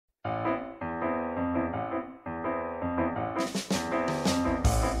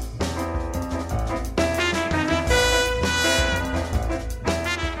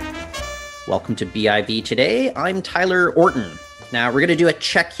Welcome to BIV Today. I'm Tyler Orton. Now, we're going to do a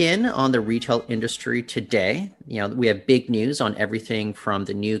check-in on the retail industry today. We have big news on everything from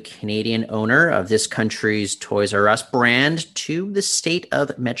the new Canadian owner of this country's Toys R Us brand to the state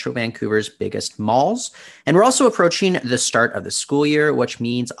of Metro Vancouver's biggest malls. And we're also approaching the start of the school year, which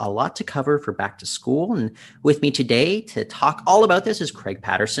means a lot to cover for back to school. And with me today to talk all about this is Craig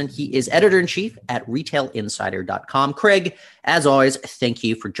Patterson. He is editor-in-chief at retailinsider.com. Craig, as always, thank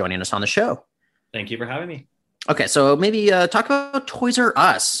you for joining us on the show. Thank you for having me. Okay, so maybe talk about Toys R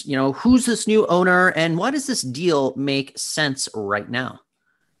Us. Who's this new owner and why does this deal make sense right now?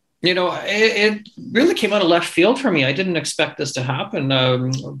 It really came out of left field for me. I didn't expect this to happen.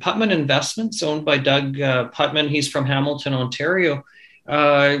 Putman Investments, owned by Doug Putman, he's from Hamilton, Ontario,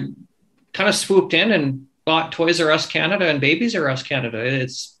 kind of swooped in and bought Toys R Us Canada and Babies R Us Canada.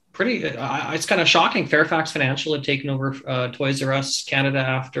 It's it's kind of shocking. Fairfax Financial had taken over Toys R Us Canada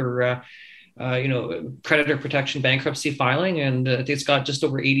after creditor protection bankruptcy filing, and it's got just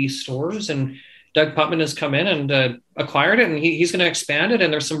over 80 stores. And Doug Putman has come in and acquired it, and he's going to expand it.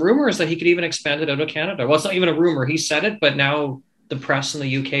 And there's some rumors that he could even expand it out of Canada. Well, it's not even a rumor; he said it, but now the press in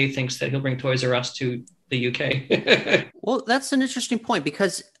the UK thinks that he'll bring Toys R Us to the UK. Well, that's an interesting point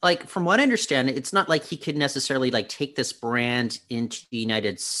because, from what I understand, it's not like he could necessarily take this brand into the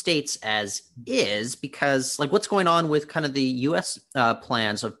United States as is, because what's going on with kind of the US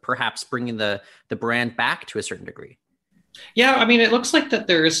plans of perhaps bringing the brand back to a certain degree? Yeah, I mean, it looks like that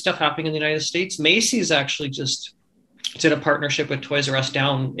there is stuff happening in the United States. Macy's actually just did a partnership with Toys R Us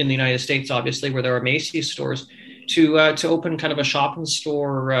down in the United States, obviously, where there are Macy's stores, to open kind of a shop and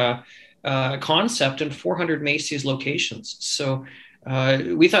store concept in 400 Macy's locations. So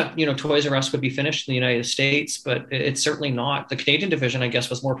we thought, Toys R Us would be finished in the United States, but it's certainly not. The Canadian division, I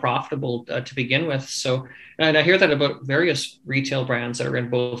guess, was more profitable to begin with. So, and I hear that about various retail brands that are in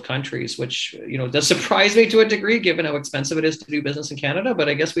both countries, which, does surprise me to a degree, given how expensive it is to do business in Canada. But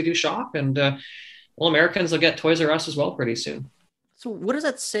I guess we do shop, and Americans will get Toys R Us as well pretty soon. So what does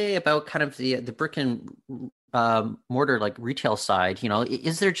that say about kind of the brick and mortar retail side?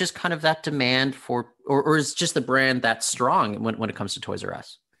 Is there just kind of that demand for, or is just the brand that strong when it comes to Toys R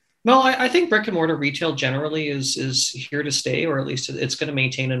Us? No, I think brick and mortar retail generally is here to stay, or at least it's going to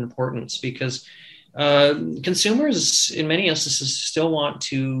maintain an importance, because consumers in many instances still want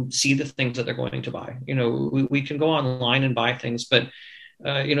to see the things that they're going to buy. We can go online and buy things, but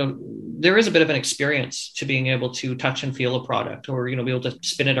there is a bit of an experience to being able to touch and feel a product, or, be able to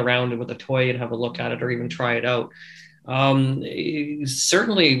spin it around with a toy and have a look at it, or even try it out.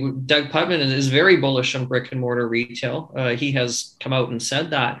 Certainly Doug Putman is very bullish on brick and mortar retail. He has come out and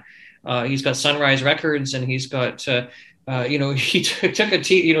said that. He's got Sunrise Records, and he's got, he took a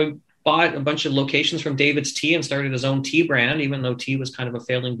tea, bought a bunch of locations from David's Tea and started his own tea brand, even though tea was kind of a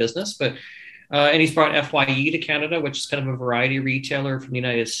failing business. But and he's brought FYE to Canada, which is kind of a variety retailer from the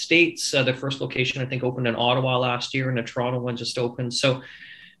United States. Their first location, I think, opened in Ottawa last year, and the Toronto one just opened. So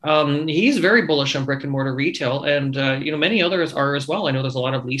he's very bullish on brick and mortar retail, and many others are as well. I know there's a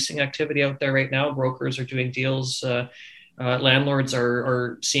lot of leasing activity out there right now. Brokers are doing deals. Landlords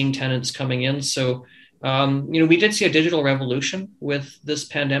are seeing tenants coming in. So we did see a digital revolution with this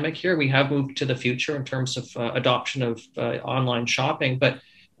pandemic here. We have moved to the future in terms of adoption of online shopping, but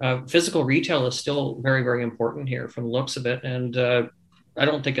physical retail is still very, very important here from the looks of it. And I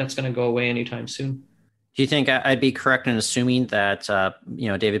don't think that's going to go away anytime soon. Do you think I'd be correct in assuming that,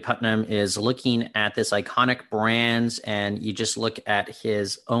 David Putman is looking at this iconic brands, and you just look at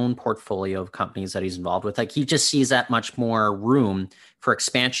his own portfolio of companies that he's involved with, he just sees that much more room for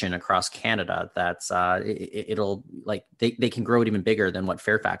expansion across Canada, that's it'll they can grow it even bigger than what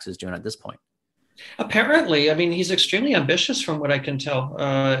Fairfax is doing at this point? Apparently, I mean, he's extremely ambitious from what I can tell.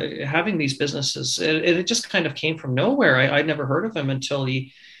 Having these businesses, it just kind of came from nowhere. I'd never heard of him until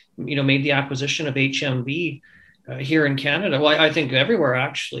he, made the acquisition of HMV here in Canada. Well, I think everywhere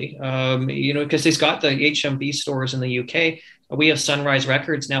actually, because he's got the HMV stores in the UK. We have Sunrise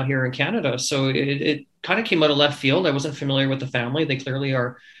Records now here in Canada. So it kind of came out of left field. I wasn't familiar with the family. They clearly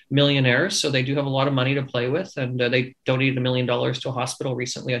are millionaires, so they do have a lot of money to play with. And they donated $1 million to a hospital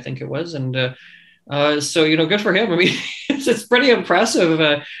recently, I think it was. And so, good for him. I mean, it's pretty impressive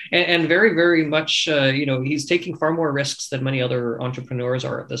and very, very much, he's taking far more risks than many other entrepreneurs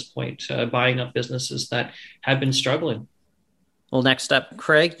are at this point, buying up businesses that have been struggling. Well, next up,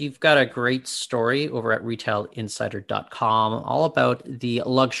 Craig, you've got a great story over at retailinsider.com all about the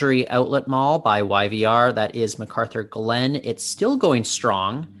luxury outlet mall by YVR. That is McArthur Glen. It's still going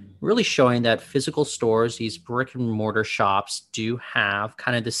strong. really showing that physical stores, these brick and mortar shops, do have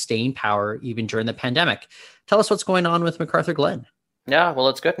kind of the staying power even during the pandemic. Tell us what's going on with McArthurGlen. Yeah, well,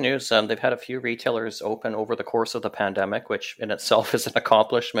 it's good news. They've had a few retailers open over the course of the pandemic, which in itself is an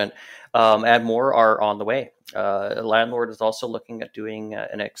accomplishment, and more are on the way. A landlord is also looking at doing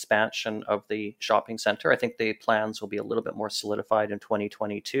an expansion of the shopping center. I think the plans will be a little bit more solidified in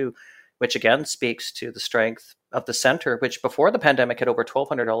 2022, which again speaks to the strength of the center, which before the pandemic had over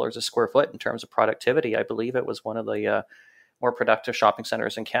 $1,200 a square foot in terms of productivity. I believe it was one of the more productive shopping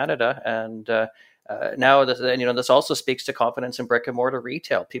centers in Canada, and now this, this also speaks to confidence in brick and mortar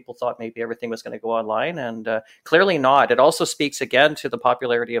retail. People thought maybe everything was going to go online, and clearly not. It also speaks again to the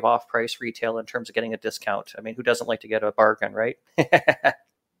popularity of off-price retail in terms of getting a discount. I mean, who doesn't like to get a bargain, right?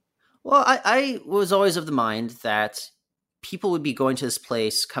 Well, I was always of the mind that people would be going to this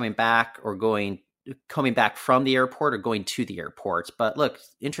place, coming back from the airport or going to the airport. But look,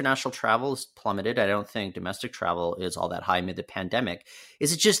 international travel has plummeted. I don't think domestic travel is all that high amid the pandemic.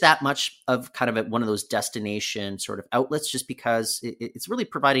 Is it just that much of kind of one of those destination sort of outlets, just because it's really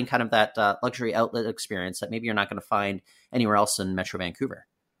providing kind of that luxury outlet experience that maybe you're not going to find anywhere else in Metro Vancouver?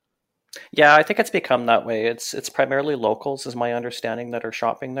 Yeah, I think it's become that way. It's primarily locals, is my understanding, that are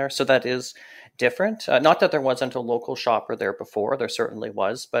shopping there. So that is different. Not that there wasn't a local shopper there before. There certainly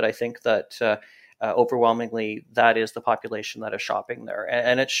was, but I think that overwhelmingly that is the population that is shopping there,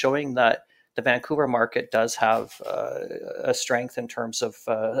 and it's showing that the Vancouver market does have a strength in terms of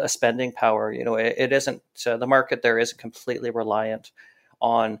a spending power. It isn't the market there isn't completely reliant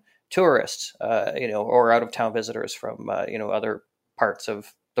on tourists, or out of town visitors from other parts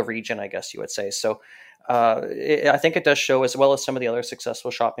of the region, I guess you would say. So I think it does show, as well as some of the other successful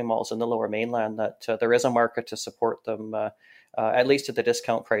shopping malls in the Lower Mainland, that there is a market to support them, at least at the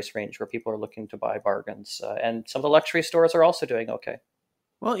discount price range where people are looking to buy bargains. And some of the luxury stores are also doing okay.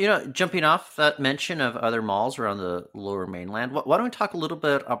 Well, jumping off that mention of other malls around the Lower Mainland, why don't we talk a little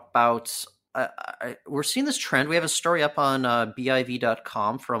bit about we're seeing this trend. We have a story up on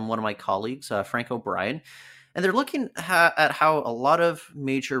BIV.com from one of my colleagues, Frank O'Brien, and they're looking at how a lot of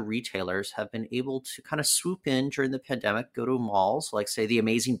major retailers have been able to kind of swoop in during the pandemic, go to malls like, say, the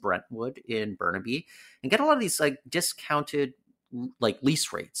amazing Brentwood in Burnaby, and get a lot of these like discounted like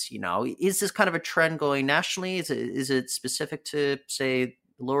lease rates. Is this kind of a trend going nationally? Is it specific to, say,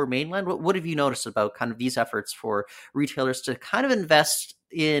 Lower Mainland? What have you noticed about kind of these efforts for retailers to kind of invest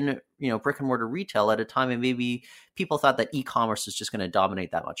in brick and mortar retail at a time and maybe people thought that e-commerce is just going to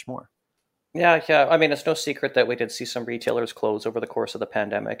dominate that much more? Yeah. I mean, it's no secret that we did see some retailers close over the course of the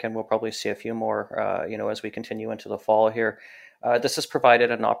pandemic, and we'll probably see a few more, as we continue into the fall here. This has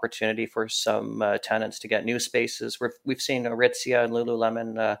provided an opportunity for some tenants to get new spaces. We've seen Aritzia and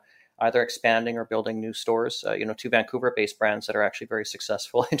Lululemon either expanding or building new stores, two Vancouver-based brands that are actually very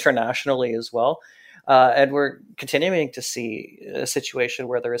successful internationally as well. And we're continuing to see a situation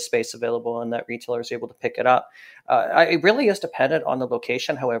where there is space available and that retailers are able to pick it up. It really is dependent on the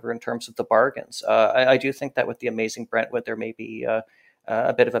location, however, in terms of the bargains. I do think that with the amazing Brentwood, there may be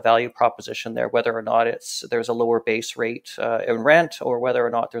a bit of a value proposition there, whether or not there's a lower base rate in rent, or whether or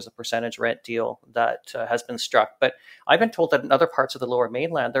not there's a percentage rent deal that has been struck. But I've been told that in other parts of the Lower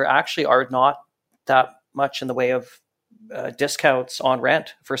Mainland, there actually are not that much in the way of discounts on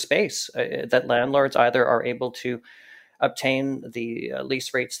rent for space, that landlords either are able to obtain the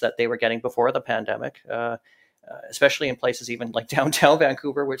lease rates that they were getting before the pandemic, especially in places even like downtown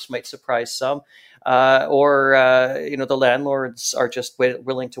Vancouver, which might surprise some, or the landlords are just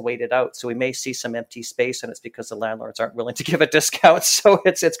willing to wait it out. So we may see some empty space, and it's because the landlords aren't willing to give a discount. So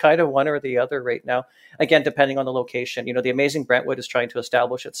it's kind of one or the other right now. Again, depending on the location. The amazing Brentwood is trying to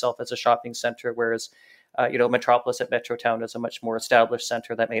establish itself as a shopping center, whereas Metropolis at Metrotown is a much more established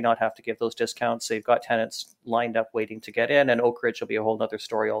center that may not have to give those discounts. They've got tenants lined up waiting to get in, and Oak Ridge will be a whole other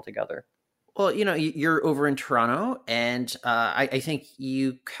story altogether. Well, you're over in Toronto, and I think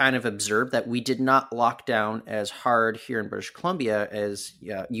you kind of observed that we did not lock down as hard here in British Columbia as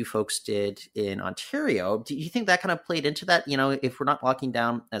you folks did in Ontario. Do you think that kind of played into that? If we're not locking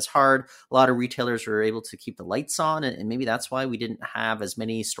down as hard, a lot of retailers were able to keep the lights on, and maybe that's why we didn't have as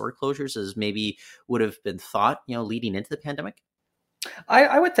many store closures as maybe would have been thought, leading into the pandemic?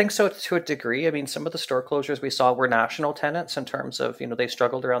 I would think so to a degree. I mean, some of the store closures we saw were national tenants in terms of, they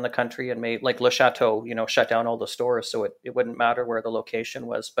struggled around the country and made, like Le Chateau, shut down all the stores. So it wouldn't matter where the location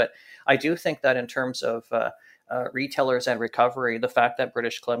was. But I do think that in terms of retailers and recovery, the fact that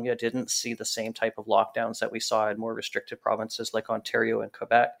British Columbia didn't see the same type of lockdowns that we saw in more restricted provinces like Ontario and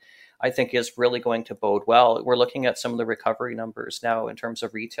Quebec, I think is really going to bode well. We're looking at some of the recovery numbers now in terms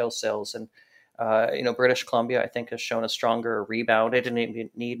of retail sales, and British Columbia, I think, has shown a stronger rebound. It didn't even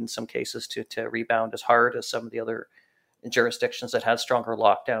need in some cases to rebound as hard as some of the other jurisdictions that had stronger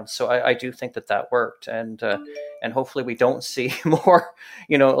lockdowns. So I do think that worked, and hopefully we don't see more,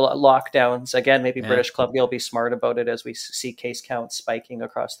 lockdowns again. Maybe British Columbia will be smart about it as we see case counts spiking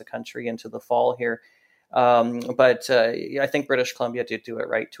across the country into the fall here. But I think British Columbia did do it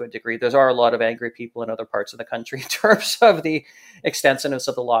right to a degree. There are a lot of angry people in other parts of the country in terms of the extensiveness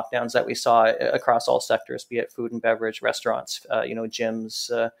of the lockdowns that we saw across all sectors, be it food and beverage, restaurants,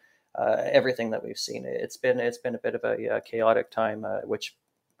 gyms, everything that we've seen. It's been a bit of a chaotic time, which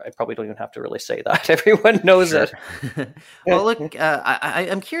I probably don't even have to really say that. Everyone knows it. Well, look,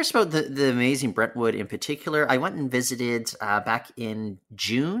 I'm curious about the amazing Brentwood in particular. I went and visited back in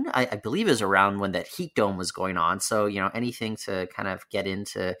June. I believe it was around when that heat dome was going on. So, anything to kind of get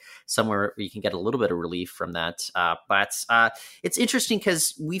into somewhere where you can get a little bit of relief from that. But it's interesting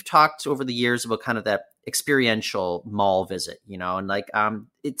because we've talked over the years about kind of that experiential mall visit, and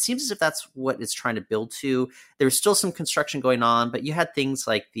it seems as if that's what it's trying to build to. There's still some construction going on, but you had things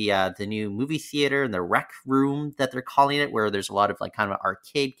like the new movie theater and the rec room that they're calling it, where there's a lot of like kind of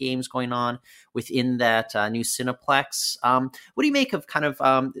arcade games going on within that new Cineplex. What do you make of kind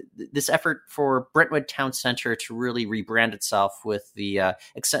of this effort for Brentwood Town Center to really rebrand itself with the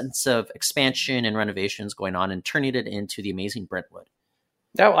extensive expansion and renovations going on and turning it into the amazing Brentwood?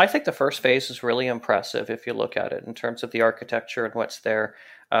 No, I think the first phase is really impressive if you look at it in terms of the architecture and what's there.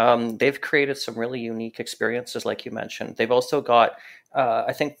 They've created some really unique experiences, like you mentioned. They've also got,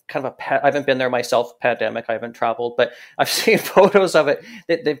 I think, kind of I haven't been there myself, pandemic, I haven't traveled, but I've seen photos of it.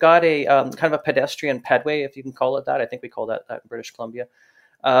 They've got a kind of a pedestrian pedway, if you can call it that. I think we call that in British Columbia.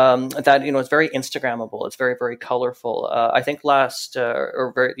 That it's very Instagrammable. It's very, very colorful. I think in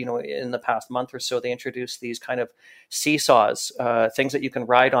the past month or so, they introduced these kind of seesaws, things that you can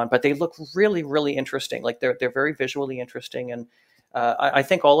ride on, but they look really, really interesting. Like they're very visually interesting, and I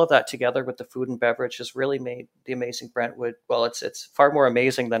think all of that together with the food and beverage has really made the amazing Brentwood. Well, it's far more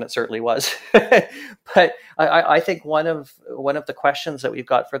amazing than it certainly was. But I think one of the questions that we've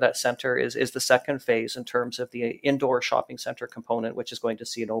got for that center is the second phase in terms of the indoor shopping center component, which is going to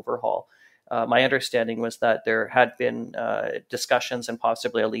see an overhaul. My understanding was that there had been discussions and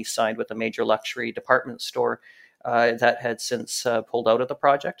possibly a lease signed with a major luxury department store that had since pulled out of the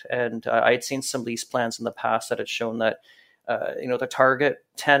project. And I had seen some lease plans in the past that had shown that the target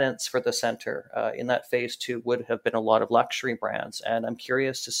tenants for the center in that phase two would have been a lot of luxury brands. And I'm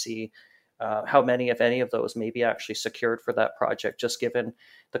curious to see how many, if any of those, may be actually secured for that project, just given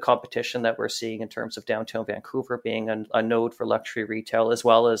the competition that we're seeing in terms of downtown Vancouver being a node for luxury retail, as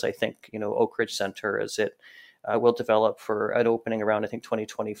well as I think, Oak Ridge Center as it will develop for an opening around, I think,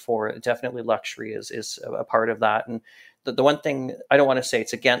 2024. Definitely luxury is a part of that. And the one thing, I don't want to say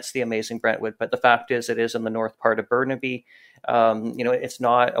it's against the amazing Brentwood, but the fact is it is in the north part of Burnaby. It's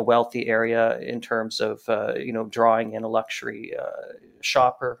not a wealthy area in terms of, drawing in a luxury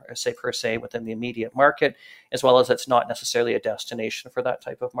shopper, per se, within the immediate market, as well as it's not necessarily a destination for that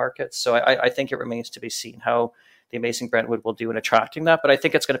type of market. So I think it remains to be seen how the amazing Brentwood will do in attracting that. But I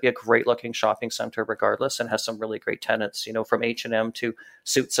think it's going to be a great looking shopping center regardless, and has some really great tenants, from H&M to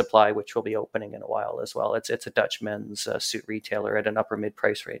Suit Supply, which will be opening in a while as well. It's a Dutch men's suit retailer at an upper mid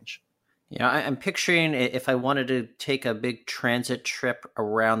price range. I'm picturing if I wanted to take a big transit trip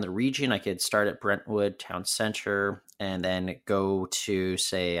around the region, I could start at Brentwood Town Center and then go to,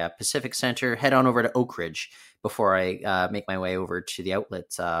 say, Pacific Center, head on over to Oak Ridge before I make my way over to the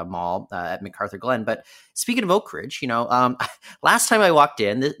Outlet Mall at MacArthur Glen. But speaking of Oak Ridge, last time I walked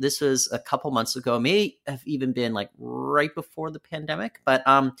in, this was a couple months ago, may have even been like right before the pandemic, but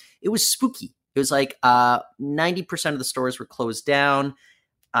it was spooky. It was like 90% of the stores were closed down.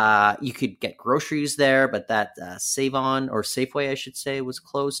 You could get groceries there, but that Save-On or Safeway, I should say, was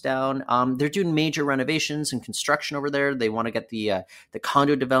closed down. They're doing major renovations and construction over there. They want to get the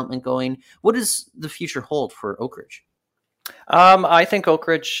condo development going. What does the future hold for Oak Ridge? I think Oak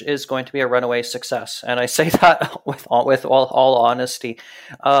Ridge is going to be a runaway success, and I say that with all honesty.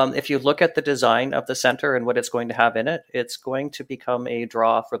 If you look at the design of the center and what it's going to have in it, it's going to become a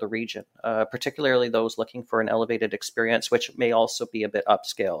draw for the region, particularly those looking for an elevated experience, which may also be a bit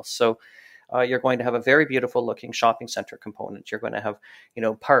upscale. So you're going to have a very beautiful looking shopping center component. You're going to have,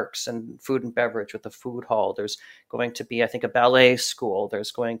 parks and food and beverage with the food hall. There's going to be, I think, a ballet school.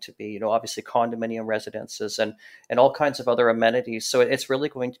 There's going to be, obviously condominium residences and all kinds of other amenities. So it's really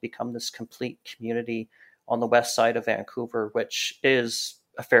going to become this complete community on the west side of Vancouver, which is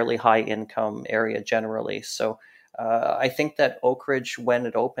a fairly high income area generally. So I think that Oak Ridge, when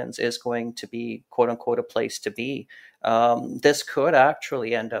it opens, is going to be, quote unquote, a place to be. This could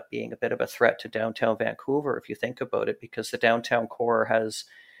actually end up being a bit of a threat to downtown Vancouver, if you think about it, because the downtown core has,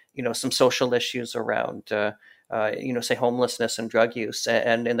 some social issues around, say homelessness and drug use.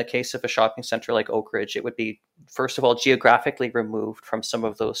 And in the case of a shopping center like Oak Ridge, it would be, first of all, geographically removed from some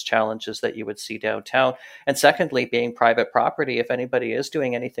of those challenges that you would see downtown. And secondly, being private property, if anybody is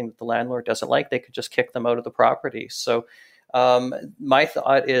doing anything that the landlord doesn't like, they could just kick them out of the property. So my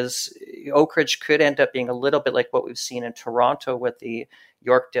thought is Oak Ridge could end up being a little bit like what we've seen in Toronto with the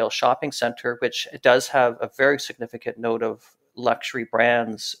Yorkdale Shopping Center, which does have a very significant note of luxury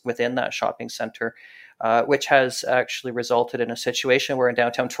brands within that shopping center, which has actually resulted in a situation where in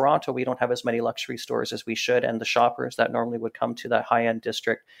downtown Toronto, we don't have as many luxury stores as we should. And the shoppers that normally would come to that high-end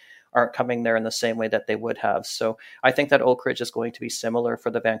district aren't coming there in the same way that they would have. So I think that Oak Ridge is going to be similar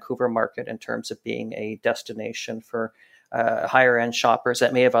for the Vancouver market in terms of being a destination for higher end shoppers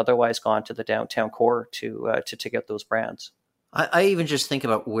that may have otherwise gone to the downtown core to get those brands. I even just think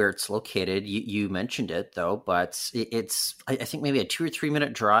about where it's located. You mentioned it though, but it's I think maybe a 2 or 3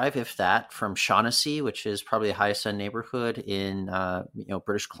 minute drive, if that, from Shaughnessy, which is probably the highest end neighborhood in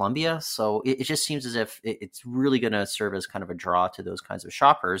British Columbia. So it just seems as if it's really going to serve as kind of a draw to those kinds of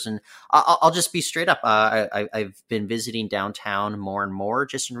shoppers. And I'll just be straight up. I've been visiting downtown more and more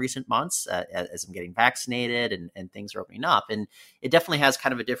just in recent months as I'm getting vaccinated and things are opening up, and it definitely has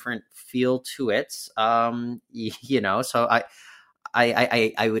kind of a different feel to it. So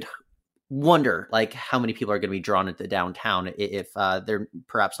I would wonder like how many people are going to be drawn into downtown if they're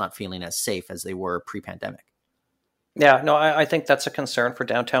perhaps not feeling as safe as they were pre-pandemic. Yeah, no, I think that's a concern for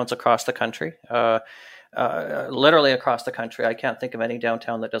downtowns across the country. Literally across the country. I can't think of any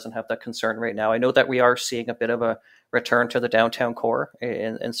downtown that doesn't have that concern right now. I know that we are seeing a bit of a return to the downtown core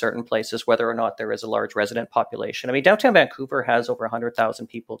in certain places, whether or not there is a large resident population. I mean, downtown Vancouver has over 100,000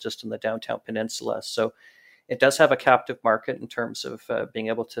 people just in the downtown peninsula. So it does have a captive market in terms of being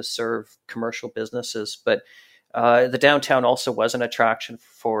able to serve commercial businesses. But the downtown also was an attraction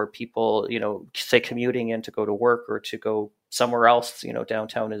for people, say commuting in to go to work or to go somewhere else.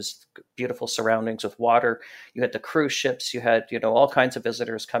 Downtown is beautiful surroundings with water. You had the cruise ships, you had, all kinds of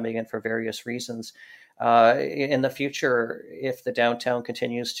visitors coming in for various reasons. In the future, if the downtown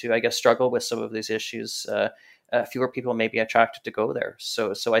continues to, I guess, struggle with some of these issues, fewer people may be attracted to go there.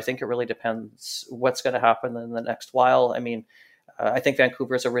 So I think it really depends what's going to happen in the next while. I mean, I think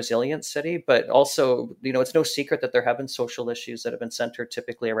Vancouver is a resilient city, but also, it's no secret that there have been social issues that have been centered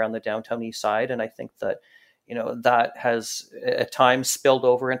typically around the downtown east side. And I think that, that has at times spilled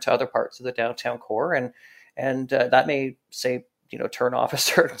over into other parts of the downtown core. And that may say, turn off a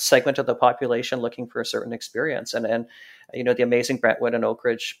certain segment of the population looking for a certain experience. And the amazing Brentwood and Oak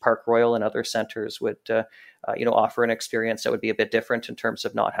Ridge, Park Royal and other centers would, offer an experience that would be a bit different in terms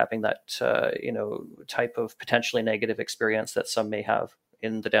of not having that, type of potentially negative experience that some may have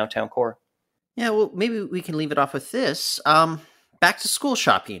in the downtown core. Yeah, well, maybe we can leave it off with this. Back to school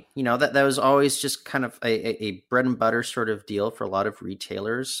shopping, that was always just kind of a bread and butter sort of deal for a lot of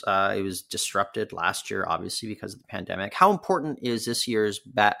retailers. It was disrupted last year, obviously, because of the pandemic. How important is this year's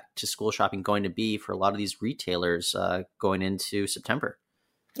back to school shopping going to be for a lot of these retailers going into September?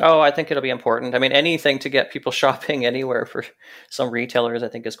 Oh, I think it'll be important. I mean, anything to get people shopping anywhere for some retailers, I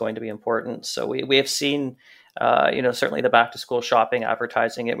think, is going to be important. So we have seen, certainly the back to school shopping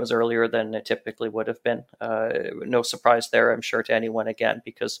advertising. It was earlier than it typically would have been. No surprise there, I'm sure, to anyone, again,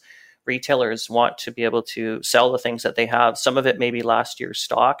 because retailers want to be able to sell the things that they have. Some of it may be last year's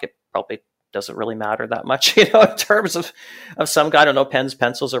stock. It probably doesn't really matter that much, in terms of some guy, I don't know, pens,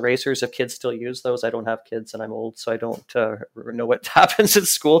 pencils, erasers, if kids still use those. I don't have kids and I'm old, so I don't know what happens in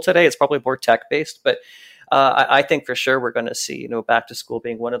school today. It's probably more tech-based, but I think for sure we're going to see, back to school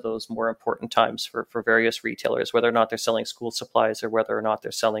being one of those more important times for various retailers, whether or not they're selling school supplies or whether or not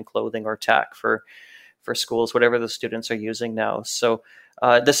they're selling clothing or tech for schools, whatever the students are using now. So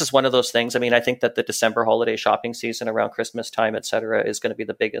this is one of those things. I mean, I think that the December holiday shopping season around Christmas time, et cetera, is going to be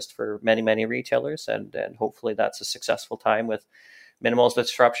the biggest for many, many retailers. And hopefully that's a successful time with minimal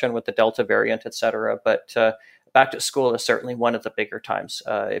disruption with the Delta variant, et cetera. But back to school is certainly one of the bigger times.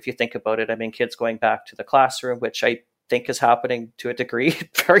 If you think about it, I mean, kids going back to the classroom, which I think is happening to a degree in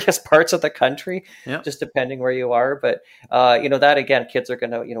various parts of the country, just depending where you are. But, that again, kids are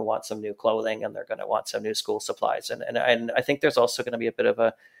going to, want some new clothing and they're going to want some new school supplies. And I think there's also going to be a bit of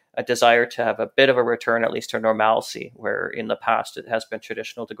a desire to have a bit of a return, at least to normalcy, where in the past it has been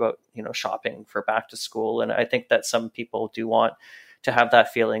traditional to go out, shopping for back to school. And I think that some people do want to have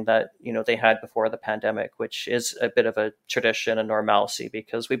that feeling that, they had before the pandemic, which is a bit of a tradition and normalcy,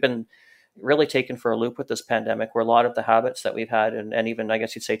 because we've been really taken for a loop with this pandemic, where a lot of the habits that we've had, and even, I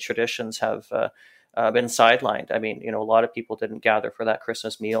guess you'd say, traditions have been sidelined. I mean, a lot of people didn't gather for that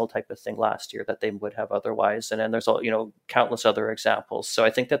Christmas meal type of thing last year that they would have otherwise. And then there's countless other examples. So I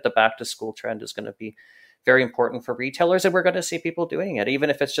think that the back to school trend is going to be very important for retailers, and we're going to see people doing it, even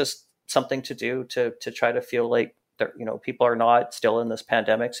if it's just something to do to try to feel like people are not still in this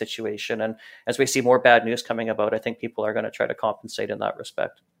pandemic situation. And as we see more bad news coming about, I think people are going to try to compensate in that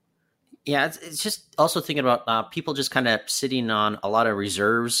respect. Yeah, it's just also thinking about people just kind of sitting on a lot of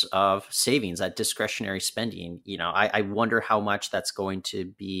reserves of savings, that discretionary spending. I wonder how much that's going to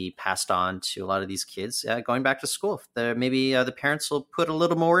be passed on to a lot of these kids going back to school. Maybe the parents will put a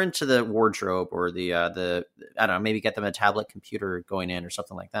little more into the wardrobe, or the I don't know, maybe get them a tablet computer going in or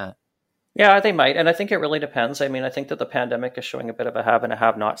something like that. Yeah, they might. And I think it really depends. I mean, I think that the pandemic is showing a bit of a have and a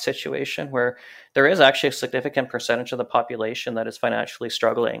have not situation, where there is actually a significant percentage of the population that is financially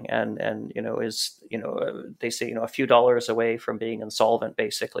struggling and is, they say, a few dollars away from being insolvent,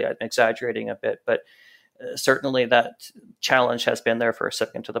 basically. I'm exaggerating a bit, but certainly that challenge has been there for a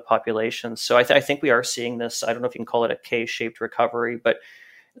segment of the population. So I think we are seeing this, I don't know if you can call it a K-shaped recovery, but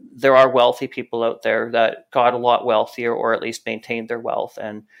there are wealthy people out there that got a lot wealthier, or at least maintained their wealth,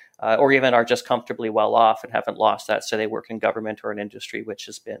 and or even are just comfortably well off and haven't lost that. So they work in government or an industry which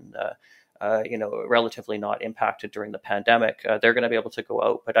has been, relatively not impacted during the pandemic. They're going to be able to go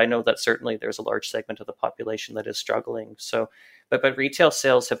out. But I know that certainly there's a large segment of the population that is struggling. So, but retail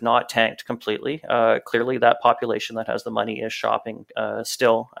sales have not tanked completely. Clearly, that population that has the money is shopping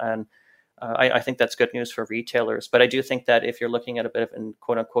still. And I think that's good news for retailers. But I do think that if you're looking at a bit of an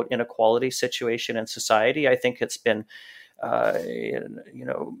quote unquote inequality situation in society, I think it's been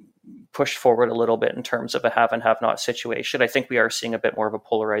pushed forward a little bit in terms of a have and have not situation. I think we are seeing a bit more of a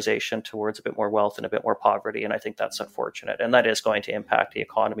polarization towards a bit more wealth and a bit more poverty. And I think that's unfortunate. And that is going to impact the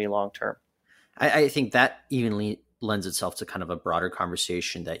economy long term. I think that evenly lends itself to kind of a broader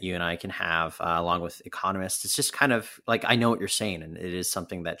conversation that you and I can have along with economists. It's just kind of like, I know what you're saying, and it is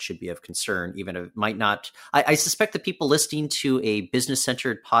something that should be of concern, even if it might not. I suspect the people listening to a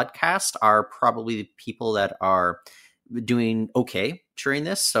business-centered podcast are probably the people that are doing okay during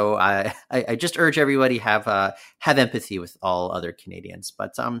this. So I just urge everybody have empathy with all other Canadians.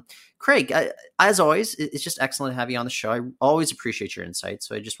 But Craig, as always, it's just excellent to have you on the show. I always appreciate your insight.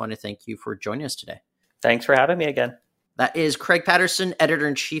 So I just want to thank you for joining us today. Thanks for having me again. That is Craig Patterson,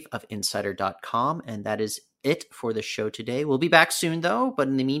 editor-in-chief of Insider.com. And that is it for the show today. We'll be back soon, though. But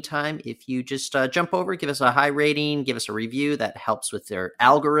in the meantime, if you just jump over, give us a high rating, give us a review, that helps with their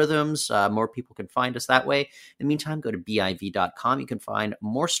algorithms. More people can find us that way. In the meantime, go to BIV.com. You can find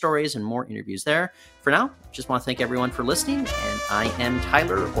more stories and more interviews there. For now, just want to thank everyone for listening. And I am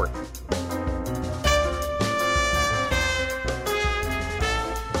Tyler Horton.